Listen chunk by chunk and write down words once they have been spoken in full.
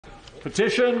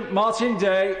Petition, Martyn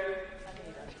Day.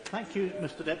 Thank you,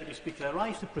 Mr Deputy Speaker. I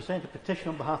rise to present a petition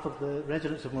on behalf of the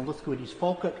residents of Linlithgow and East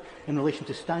Falkirk in relation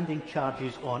to standing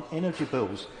charges on energy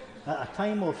bills. At a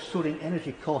time of soaring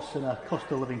energy costs and a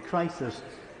cost-of-living crisis,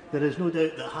 there is no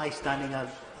doubt that high standing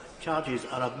charges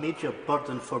are a major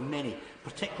burden for many,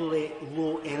 particularly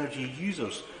low-energy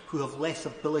users who have less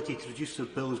ability to reduce their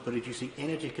bills by reducing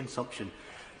energy consumption.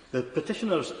 The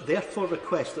petitioners therefore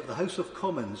request that the House of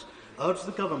Commons urge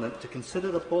the Government to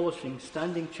consider abolishing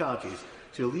standing charges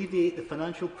to alleviate the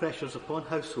financial pressures upon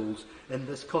households in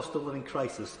this cost-of-living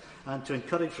crisis and to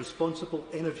encourage responsible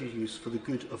energy use for the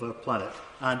good of our planet.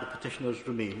 And the petitioners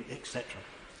remain, etc.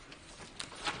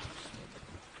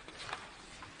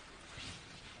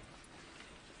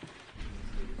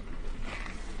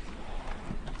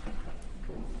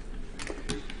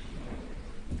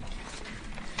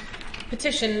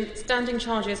 Petition, standing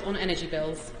charges on energy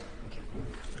bills.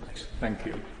 Thank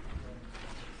you.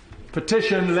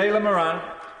 Petition, Leila Moran.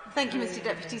 Thank you, Mr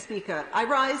Deputy Speaker. I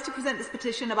rise to present this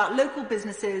petition about local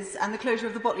businesses and the closure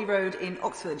of the Botley Road in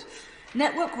Oxford.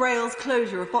 Network Rail's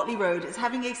closure of Botley Road is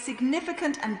having a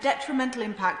significant and detrimental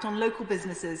impact on local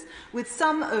businesses, with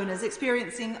some owners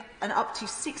experiencing an up to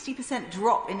 60%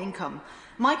 drop in income.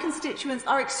 My constituents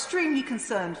are extremely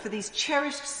concerned for these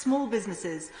cherished small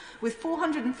businesses, with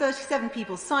 437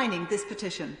 people signing this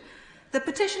petition. The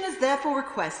petitioners therefore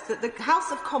request that the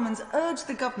House of Commons urge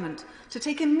the Government to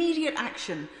take immediate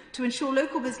action to ensure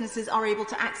local businesses are able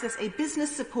to access a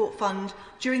business support fund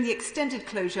during the extended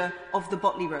closure of the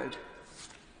Botley Road.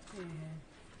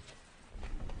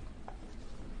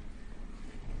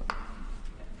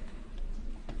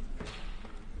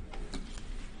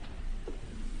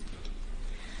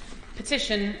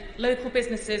 Petition, local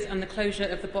businesses and the closure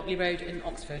of the Botley Road in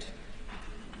Oxford.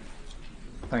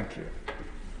 Thank you.